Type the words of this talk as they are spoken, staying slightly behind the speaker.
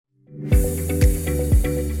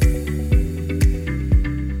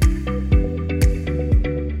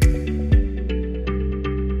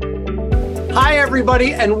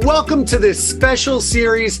everybody, and welcome to this special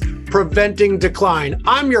series, Preventing Decline.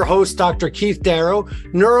 I'm your host, Dr. Keith Darrow,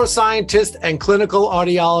 neuroscientist and clinical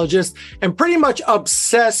audiologist, and pretty much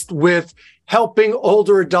obsessed with helping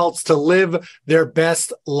older adults to live their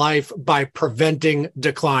best life by preventing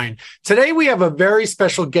decline. Today, we have a very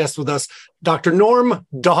special guest with us, Dr. Norm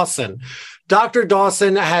Dawson. Dr.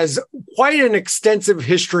 Dawson has quite an extensive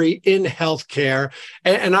history in healthcare.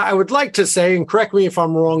 And I would like to say, and correct me if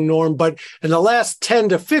I'm wrong, Norm, but in the last 10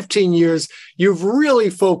 to 15 years, you've really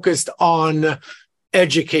focused on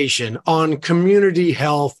education, on community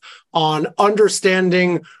health, on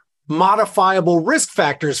understanding modifiable risk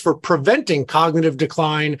factors for preventing cognitive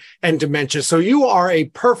decline and dementia. So you are a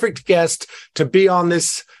perfect guest to be on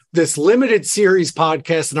this limited series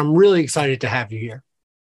podcast, and I'm really excited to have you here.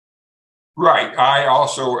 Right. I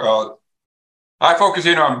also, I focus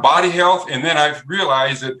in on body health, and then I've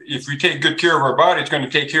realized that if we take good care of our body, it's going to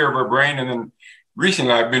take care of our brain. And then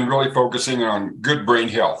recently I've been really focusing on good brain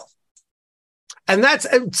health. And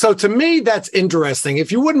so to me, that's interesting.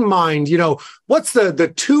 If you wouldn't mind, what's the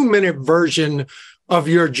 2-minute version of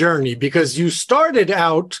your journey? Because you started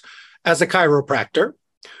out as a chiropractor,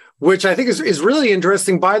 which I think is really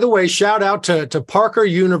interesting. By the way, shout out to Parker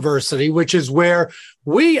University, which is where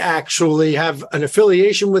we actually have an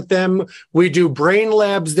affiliation with them. We do brain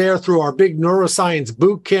labs there through our big neuroscience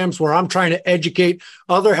boot camps, where I'm trying to educate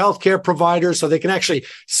other healthcare providers so they can actually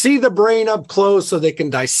see the brain up close, so they can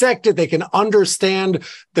dissect it, they can understand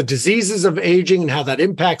the diseases of aging and how that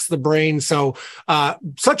impacts the brain. So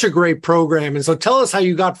such a great program. And so tell us how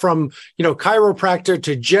you got from, chiropractor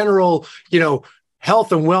to general,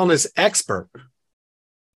 health and wellness expert.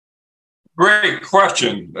 Great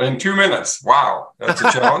question. In 2 minutes. Wow. That's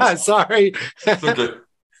a challenge. Sorry. Okay.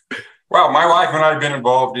 Well, my wife and I have been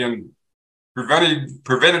involved in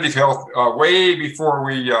preventative health way before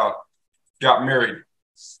we got married.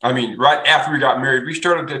 I mean, right after we got married, we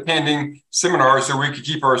started attending seminars so we could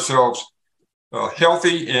keep ourselves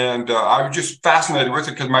healthy. And I was just fascinated with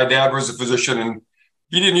it because my dad was a physician and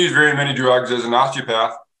he didn't use very many drugs as an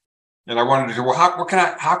osteopath. And I wanted to say, well, how can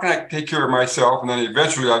I take care of myself? And then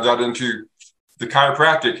eventually I got into the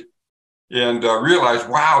chiropractic and realized,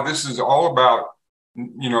 wow, this is all about,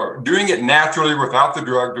 doing it naturally without the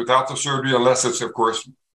drugs, without the surgery, unless it's, of course,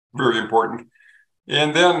 very important.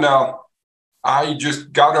 And then I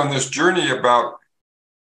just got on this journey about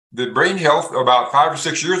the brain health about 5 or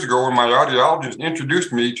 6 years ago when my audiologist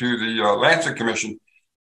introduced me to the Lancet Commission.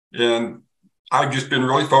 And I've just been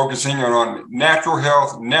really focusing on natural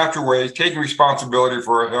health, natural ways, taking responsibility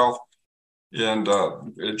for our health. And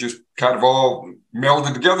it just kind of all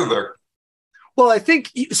melded together there. Well, I think,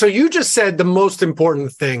 so you just said the most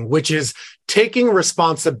important thing, which is taking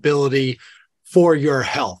responsibility for your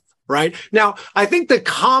health, right? Now, I think the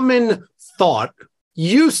common thought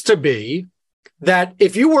used to be that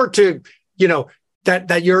if you were to,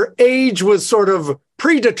 that your age was sort of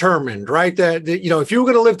predetermined, right? That, if you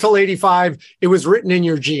were going to live till 85, it was written in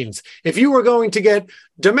your genes. If you were going to get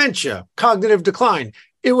dementia, cognitive decline,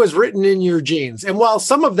 it was written in your genes. And while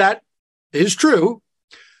some of that is true,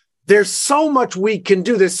 there's so much we can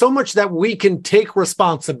do. There's so much that we can take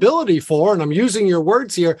responsibility for, and I'm using your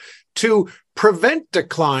words here, to prevent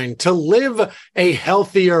decline, to live a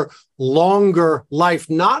healthier, longer life,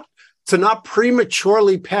 to not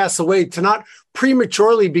prematurely pass away, to not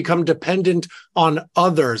prematurely become dependent on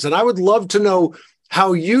others. And I would love to know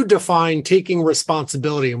how you define taking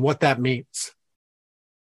responsibility and what that means.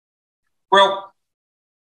 Well,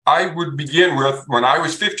 I would begin with, when I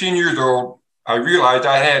was 15 years old, I realized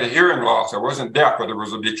I had a hearing loss. I wasn't deaf, but it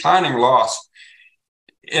was a declining loss.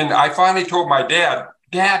 And I finally told my dad,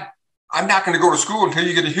 I'm not going to go to school until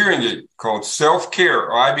you get a hearing aid, called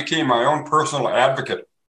self-care. I became my own personal advocate.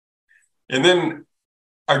 And then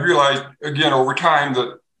I realized, again, over time,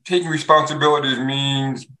 that taking responsibility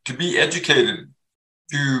means to be educated,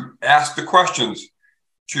 to ask the questions,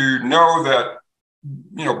 to know that,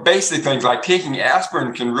 basic things like taking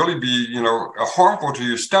aspirin can really be, harmful to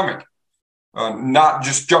your stomach. Not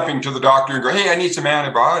just jumping to the doctor and go, hey, I need some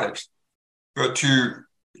antibiotics, but to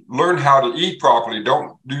learn how to eat properly.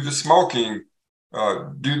 Don't do the smoking,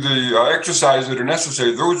 do the exercise that are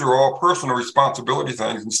necessary. Those are all personal responsibility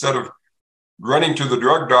things. Instead of running to the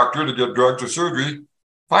drug doctor to get drugs or surgery,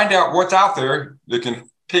 find out what's out there that can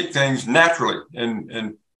take things naturally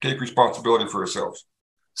and take responsibility for ourselves.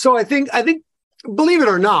 So I think, believe it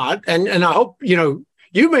or not, and I hope,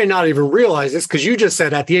 you may not even realize this because you just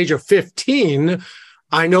said at the age of 15,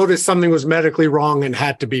 I noticed something was medically wrong and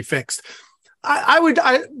had to be fixed.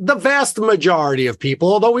 The vast majority of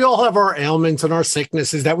people, although we all have our ailments and our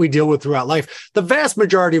sicknesses that we deal with throughout life, the vast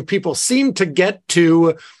majority of people seem to get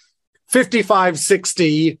to 55,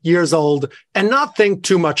 60 years old and not think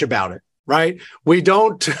too much about it, right? We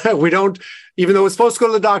don't, even though we're supposed to go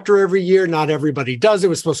to the doctor every year, not everybody does it.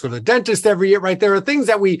 We're supposed to go to the dentist every year, right? There are things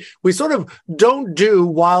that we sort of don't do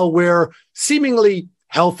while we're seemingly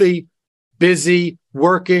healthy, busy,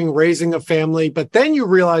 working, raising a family. But then you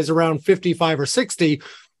realize around 55 or 60,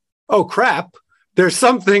 oh crap, there's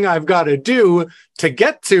something I've got to do to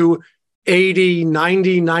get to 80,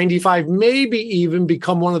 90, 95, maybe even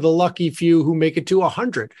become one of the lucky few who make it to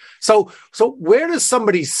 100. So where does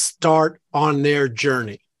somebody start on their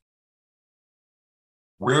journey?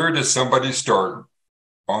 Where does somebody start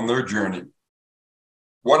on their journey?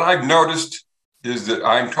 What I've noticed is that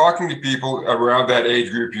I'm talking to people around that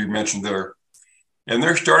age group you mentioned there, and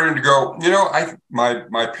they're starting to go,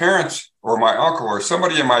 my parents or my uncle or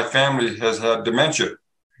somebody in my family has had dementia.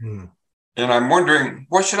 And I'm wondering,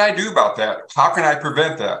 what should I do about that? How can I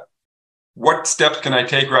prevent that? What steps can I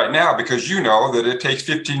take right now? Because you know that it takes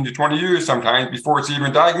 15 to 20 years sometimes before it's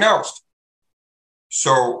even diagnosed.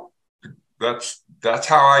 So that's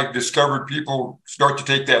how I discovered people start to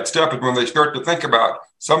take that step, is when they start to think about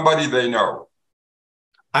somebody they know.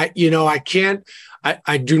 I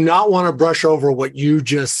do not want to brush over what you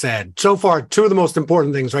just said. So far, two of the most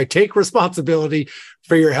important things, right? Take responsibility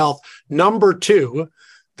for your health. Number two,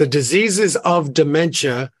 the diseases of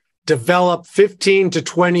dementia develop 15 to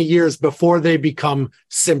 20 years before they become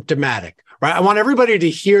symptomatic, right? I want everybody to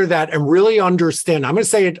hear that and really understand. I'm going to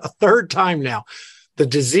say it a third time now. The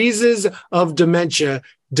diseases of dementia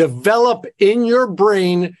develop in your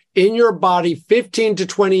brain, in your body, 15 to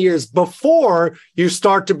 20 years before you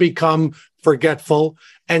start to become forgetful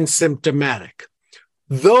and symptomatic.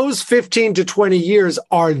 Those 15 to 20 years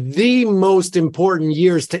are the most important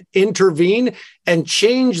years to intervene and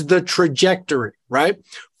change the trajectory, right?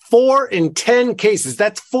 4 in 10 cases,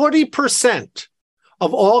 that's 40%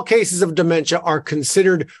 of all cases of dementia, are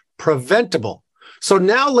considered preventable. So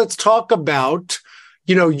now let's talk about,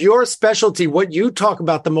 your specialty, what you talk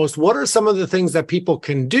about the most. What are some of the things that people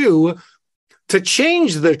can do to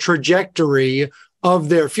change the trajectory of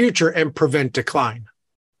their future and prevent decline?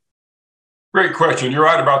 Great question. You're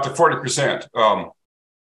right about the 40%.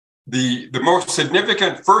 The most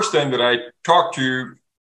significant first thing that I talk to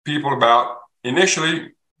people about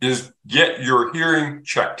initially is get your hearing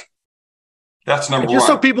checked. That's number one. Just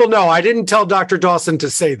so people know, I didn't tell Dr. Dawson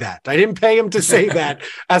to say that. I didn't pay him to say that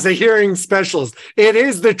as a hearing specialist. It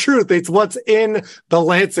is the truth. It's what's in the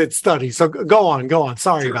Lancet study. So go on.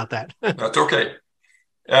 Sorry about that. That's okay.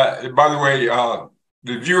 By the way,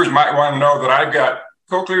 the viewers might want to know that I've got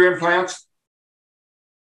cochlear implants,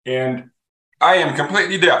 and I am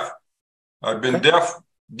completely deaf. I've been deaf,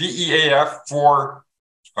 DEAF, for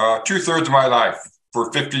 2/3 of my life,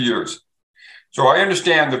 for 50 years. So I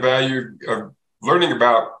understand the value of learning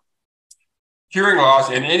about hearing loss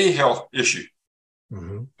and any health issue.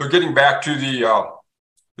 Mm-hmm. So getting back to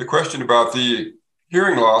the question about the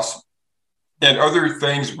hearing loss and other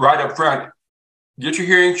things right up front, get your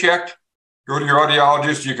hearing checked, go to your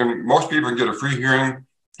audiologist. Most people can get a free hearing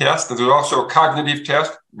test. There's also a cognitive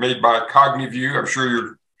test made by Cognition. I'm sure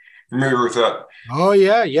you're familiar with that. Oh,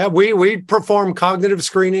 yeah. We perform cognitive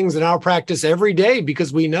screenings in our practice every day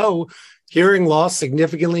because we know hearing loss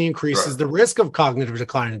significantly increases the risk of cognitive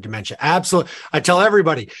decline and dementia. Absolutely. I tell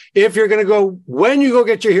everybody, if you're going to when you go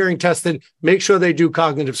get your hearing tested, make sure they do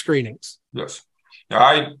cognitive screenings. Yes. Now,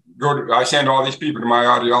 I send all these people to my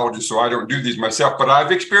audiologist, so I don't do these myself, but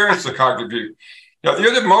I've experienced the cognitive view. Now, the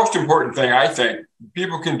other most important thing I think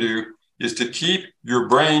people can do is to keep your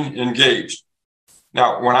brain engaged.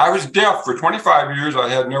 Now, when I was deaf for 25 years, I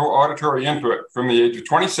had no auditory input from the age of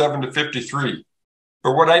 27 to 53.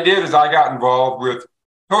 But what I did is I got involved with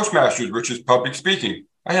Toastmasters, which is public speaking.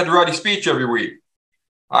 I had to write a speech every week.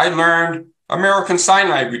 I learned American Sign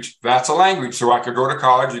Language. That's a language, so I could go to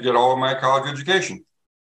college and get all of my college education.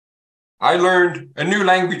 I learned a new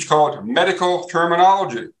language called medical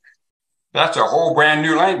terminology. That's a whole brand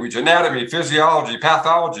new language: anatomy, physiology,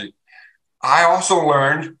 pathology. I also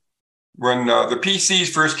learned, when the PCs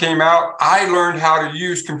first came out, I learned how to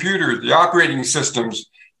use computers, the operating systems,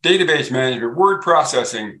 database management, word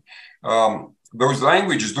processing. Those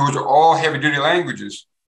languages, those are all heavy-duty languages.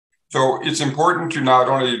 So it's important to not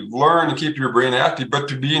only learn and keep your brain active, but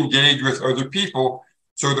to be engaged with other people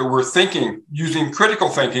so that we're thinking, using critical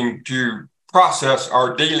thinking to process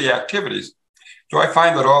our daily activities. So I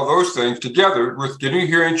find that all those things together with getting your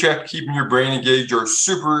hearing checked, keeping your brain engaged, are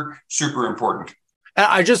super, super important.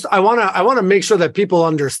 I want to make sure that people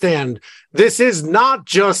understand this is not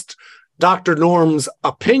just Dr. Norm's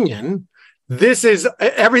opinion. This is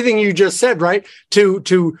everything you just said, right?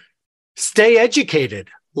 To stay educated.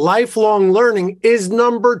 Lifelong learning is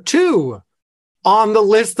number 2 on the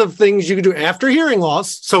list of things you can do after hearing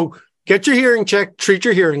loss. So get your hearing checked, treat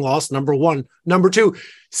your hearing loss, number 1. Number 2,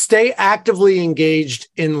 stay actively engaged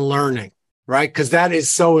in learning, right? Because that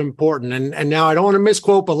is so important. And now I don't want to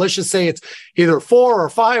misquote, but let's just say it's either 4 or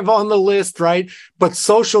 5 on the list, right? But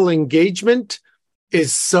social engagement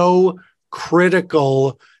is so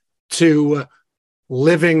critical to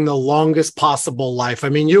living the longest possible life. I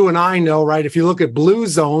mean, you and I know, right? If you look at blue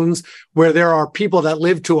zones where there are people that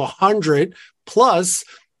live to 100 plus,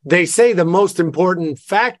 they say the most important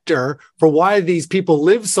factor for why these people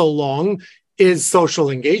live so long is social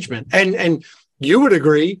engagement. And you would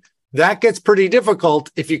agree that gets pretty difficult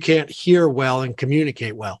if you can't hear well and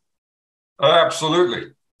communicate well.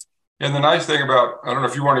 Absolutely. And the nice thing about, I don't know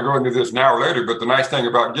if you want to go into this now or later, but the nice thing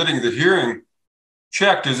about getting the hearing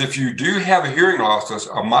checked is if you do have a hearing loss,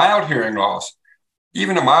 a mild hearing loss,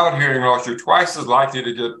 even a mild hearing loss, you're twice as likely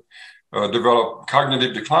to get develop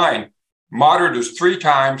cognitive decline. Moderate is 3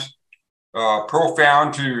 times,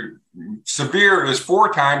 profound to severe is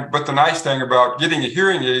 4 times. But the nice thing about getting a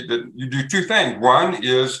hearing aid that you do 2 things. One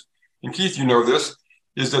is, and Keith, you know this,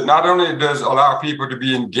 is that not only does allow people to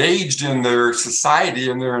be engaged in their society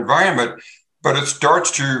and their environment, but it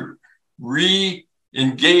starts to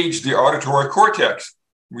re-engage the auditory cortex.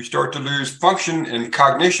 We start to lose function and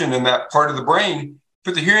cognition in that part of the brain.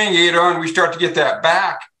 Put the hearing aid on, we start to get that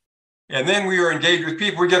back. And then we are engaged with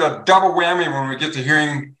people. We get a double whammy when we get the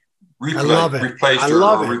hearing replaced or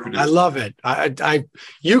reproduced. I love it. I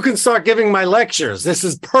you can start giving my lectures. This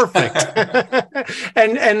is perfect.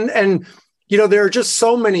 and you know, there are just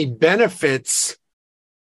so many benefits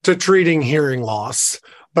to treating hearing loss.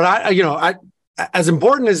 But as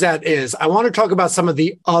important as that is, I want to talk about some of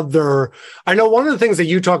the other. I know one of the things that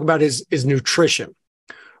you talk about is nutrition,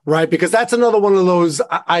 right? Because that's another one of those,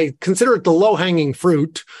 I consider it the low-hanging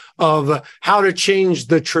fruit of how to change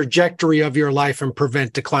the trajectory of your life and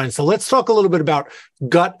prevent decline. So let's talk a little bit about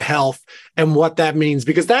gut health and what that means,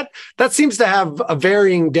 because that seems to have a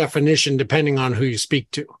varying definition depending on who you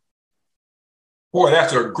speak to. Boy,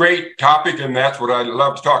 that's a great topic, and that's what I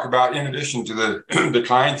love to talk about in addition to the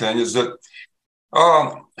decline thing, is that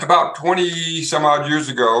about 20 some odd years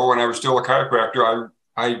ago, when I was still a chiropractor,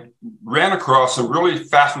 I ran across some really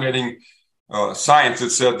fascinating science that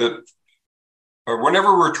said that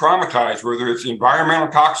whenever we're traumatized, whether it's environmental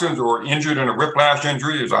toxins or injured in a whiplash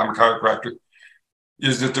injury, as I'm a chiropractor,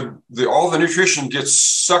 is that all the nutrition gets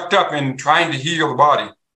sucked up in trying to heal the body.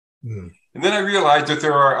 Mm. And then I realized that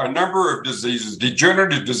there are a number of diseases,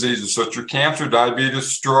 degenerative diseases, such as cancer, diabetes,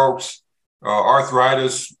 strokes,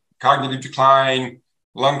 arthritis, cognitive decline,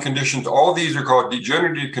 lung conditions. All these are called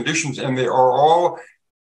degenerative conditions, and they are all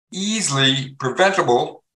easily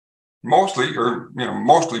preventable, mostly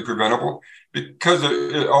preventable, because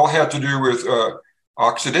it all had to do with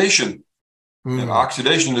oxidation. Mm. And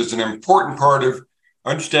oxidation is an important part of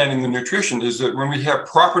understanding the nutrition, is that when we have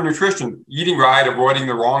proper nutrition, eating right, avoiding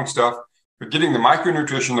the wrong stuff, but getting the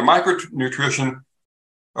micronutrition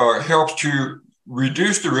helps to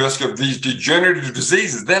reduce the risk of these degenerative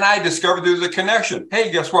diseases. Then I discovered there's a connection.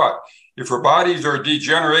 Hey, guess what? If our bodies are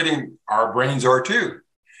degenerating, our brains are too.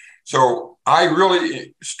 So I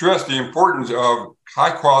really stress the importance of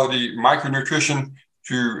high quality micronutrition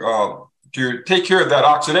to take care of that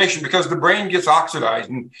oxidation, because the brain gets oxidized.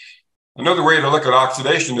 And another way to look at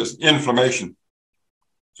oxidation is inflammation.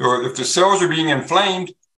 So if the cells are being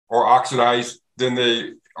inflamed or oxidized, then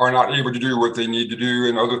they are not able to do what they need to do,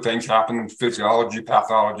 and other things happen. Physiology,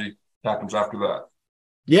 pathology happens after that.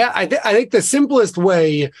 Yeah, I think the simplest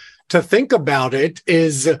way to think about it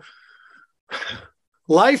is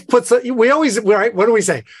life what do we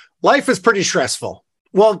say? Life is pretty stressful.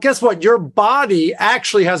 Well, guess what? Your body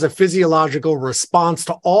actually has a physiological response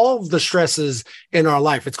to all of the stresses in our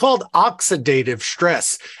life. It's called oxidative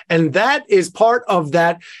stress. And that is part of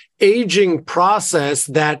that aging process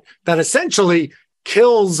that essentially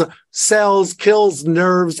kills cells, kills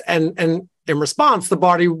nerves, and in response, the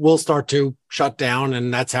body will start to shut down,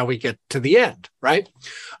 and that's how we get to the end, right?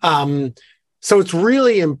 So it's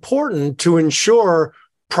really important to ensure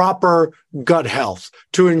proper gut health,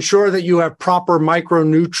 to ensure that you have proper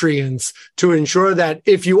micronutrients, to ensure that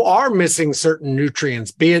if you are missing certain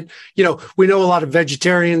nutrients, be it, we know a lot of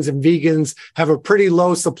vegetarians and vegans have a pretty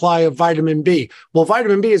low supply of vitamin B. Well,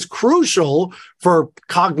 vitamin B is crucial for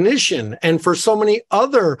cognition and for so many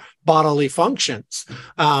other bodily functions.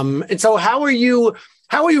 And so how are you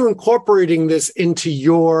How are you incorporating this into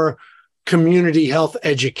your community health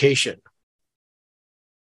education?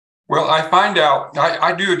 Well, I find out,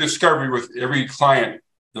 I do a discovery with every client.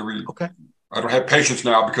 Okay. I don't have patients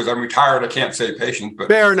now because I'm retired. I can't say patient, but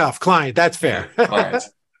fair enough. Client, that's fair. Clients.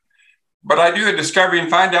 But I do a discovery and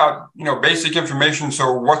find out, basic information.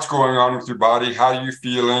 So what's going on with your body? How are you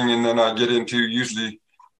feeling? And then I get into, usually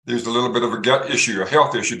there's a little bit of a gut issue, a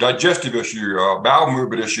health issue, digestive issue, a bowel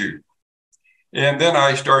movement issue. And then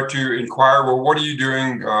I start to inquire, well, what are you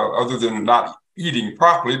doing other than not eating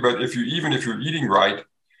properly? But even if you're eating right,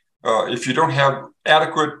 if you don't have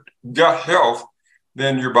adequate gut health,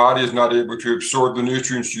 then your body is not able to absorb the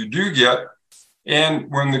nutrients you do get. And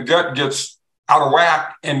when the gut gets out of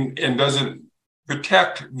whack and doesn't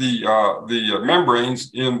protect the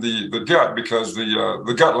membranes in the gut, because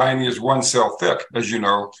the gut lining is one cell thick, as you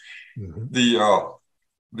know,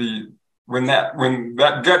 when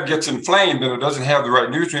that gut gets inflamed and it doesn't have the right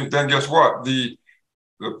nutrients, then guess what? The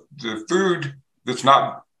food that's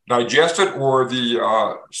not digested, or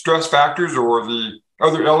the stress factors, or the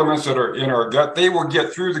other elements that are in our gut, they will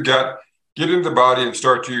get through the gut, get into the body, and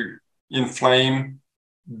start to inflame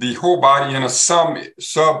the whole body in a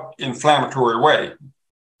sub-inflammatory way.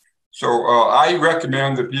 So I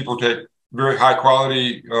recommend that people take very high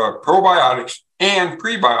quality probiotics and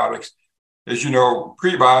prebiotics. As you know,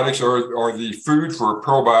 prebiotics are the food for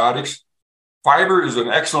probiotics. Fiber is an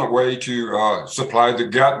excellent way to supply the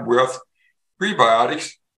gut with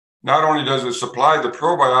prebiotics. Not only does it supply the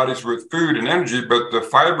probiotics with food and energy, but the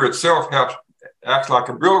fiber itself acts like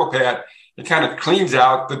a Brillo pad. It kind of cleans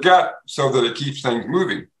out the gut so that it keeps things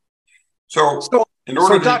moving. So in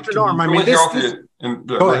order Dr. Norm, to be really healthy,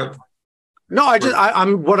 go ahead. No,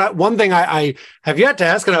 one thing I have yet to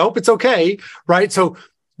ask, and I hope it's okay, right? So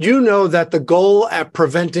you know that the goal at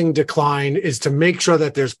preventing decline is to make sure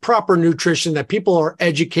that there's proper nutrition, that people are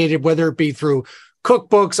educated, whether it be through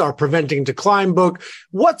cookbooks, our Preventing Decline book.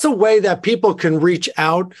 What's a way that people can reach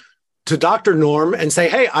out to Dr. Norm and say,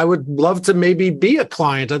 hey, I would love to maybe be a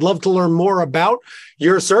client. I'd love to learn more about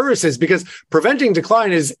your services, because Preventing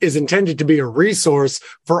Decline is intended to be a resource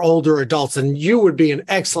for older adults. And you would be an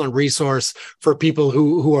excellent resource for people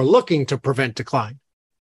who are looking to prevent decline.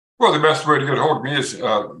 Well, the best way to get a hold of me is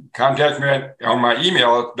contact me on my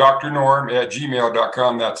email,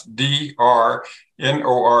 drnorm@gmail.com. That's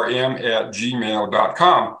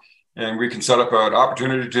drnorm@gmail.com. And we can set up an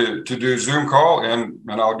opportunity to do a Zoom call, and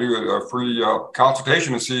I'll do a free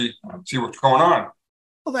consultation and see what's going on.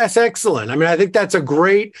 Well, that's excellent. I mean, I think that's a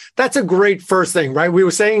great first thing, right? We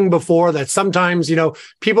were saying before that sometimes,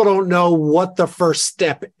 people don't know what the first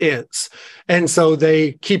step is. And so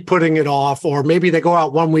they keep putting it off, or maybe they go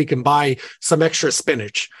out one week and buy some extra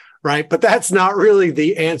spinach, right? But that's not really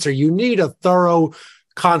the answer. You need a thorough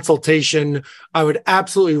consultation. I would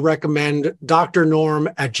absolutely recommend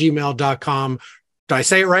drnorm@gmail.com. Did I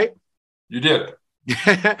say it right? You did.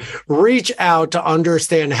 Reach out to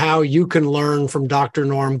understand how you can learn from Dr.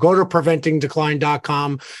 Norm. Go to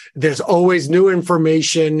preventingdecline.com. There's always new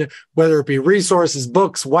information, whether it be resources,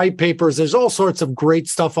 books, white papers. There's all sorts of great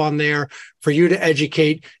stuff on there for you to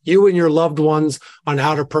educate you and your loved ones on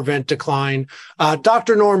how to prevent decline.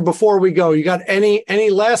 Dr. Norm, before we go, you got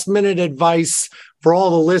any last minute advice for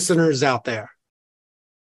all the listeners out there?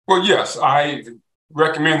 Well, yes, I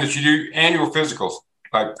recommend that you do annual physicals.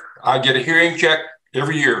 I get a hearing check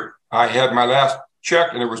every year. I had my last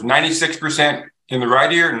check, and it was 96% in the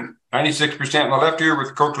right ear and 96% in the left ear with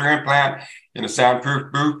a cochlear implant in a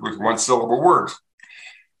soundproof booth with one-syllable words.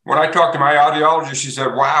 When I talked to my audiologist, she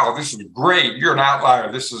said, wow, this is great. You're an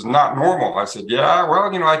outlier. This is not normal. I said, yeah,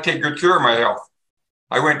 well, I take good care of my health.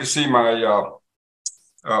 I went to see my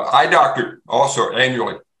eye doctor also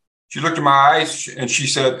annually. She looked at my eyes, and she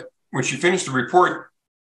said, when she finished the report,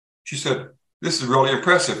 she said, this is really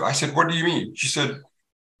impressive. I said, what do you mean? She said,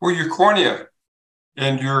 well, your cornea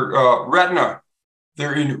and your retina,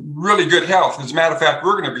 they're in really good health. As a matter of fact,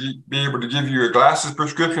 we're going to be able to give you a glasses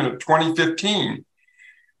prescription at 20/15,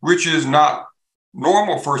 which is not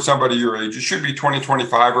normal for somebody your age. It should be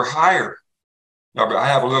 20/25 or higher. Now, but I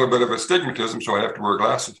have a little bit of astigmatism, so I have to wear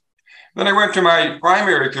glasses. Then I went to my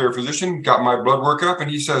primary care physician, got my blood work up,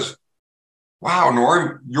 and he says, wow,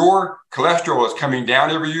 Norm, your cholesterol is coming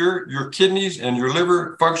down every year. Your kidneys and your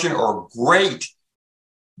liver function are great.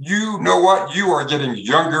 You know what? You are getting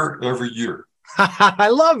younger every year. I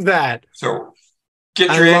love that. So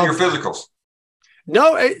get your annual physicals.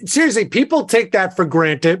 No, seriously, people take that for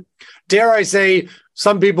granted. Dare I say,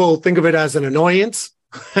 some people think of it as an annoyance.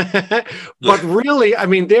 But really, I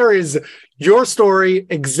mean, your story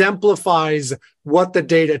exemplifies what the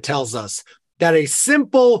data tells us, that a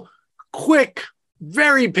simple, quick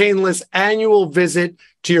very painless annual visit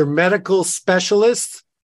to your medical specialist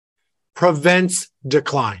prevents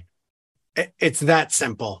decline. It's that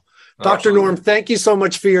simple. Dr. Norm, thank you so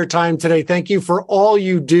much for your time today. Thank you for all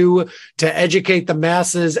you do to educate the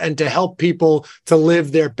masses and to help people to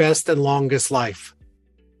live their best and longest life.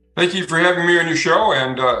 Thank you for having me on your show.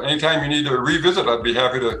 And anytime you need to revisit, I'd be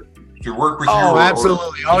happy to work with you. Oh,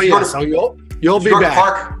 absolutely. Oh, yes. You'll be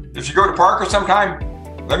back. If you go to Parker sometime,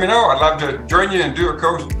 let me know. I'd love to join you and do a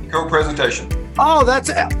co-presentation. Oh,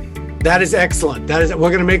 that is excellent. We're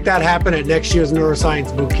going to make that happen at next year's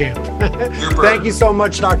Neuroscience Boot Camp. Thank you so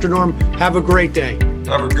much, Dr. Norm. Have a great day.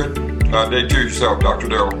 Have a good day too yourself, Dr.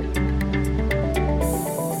 Darrell.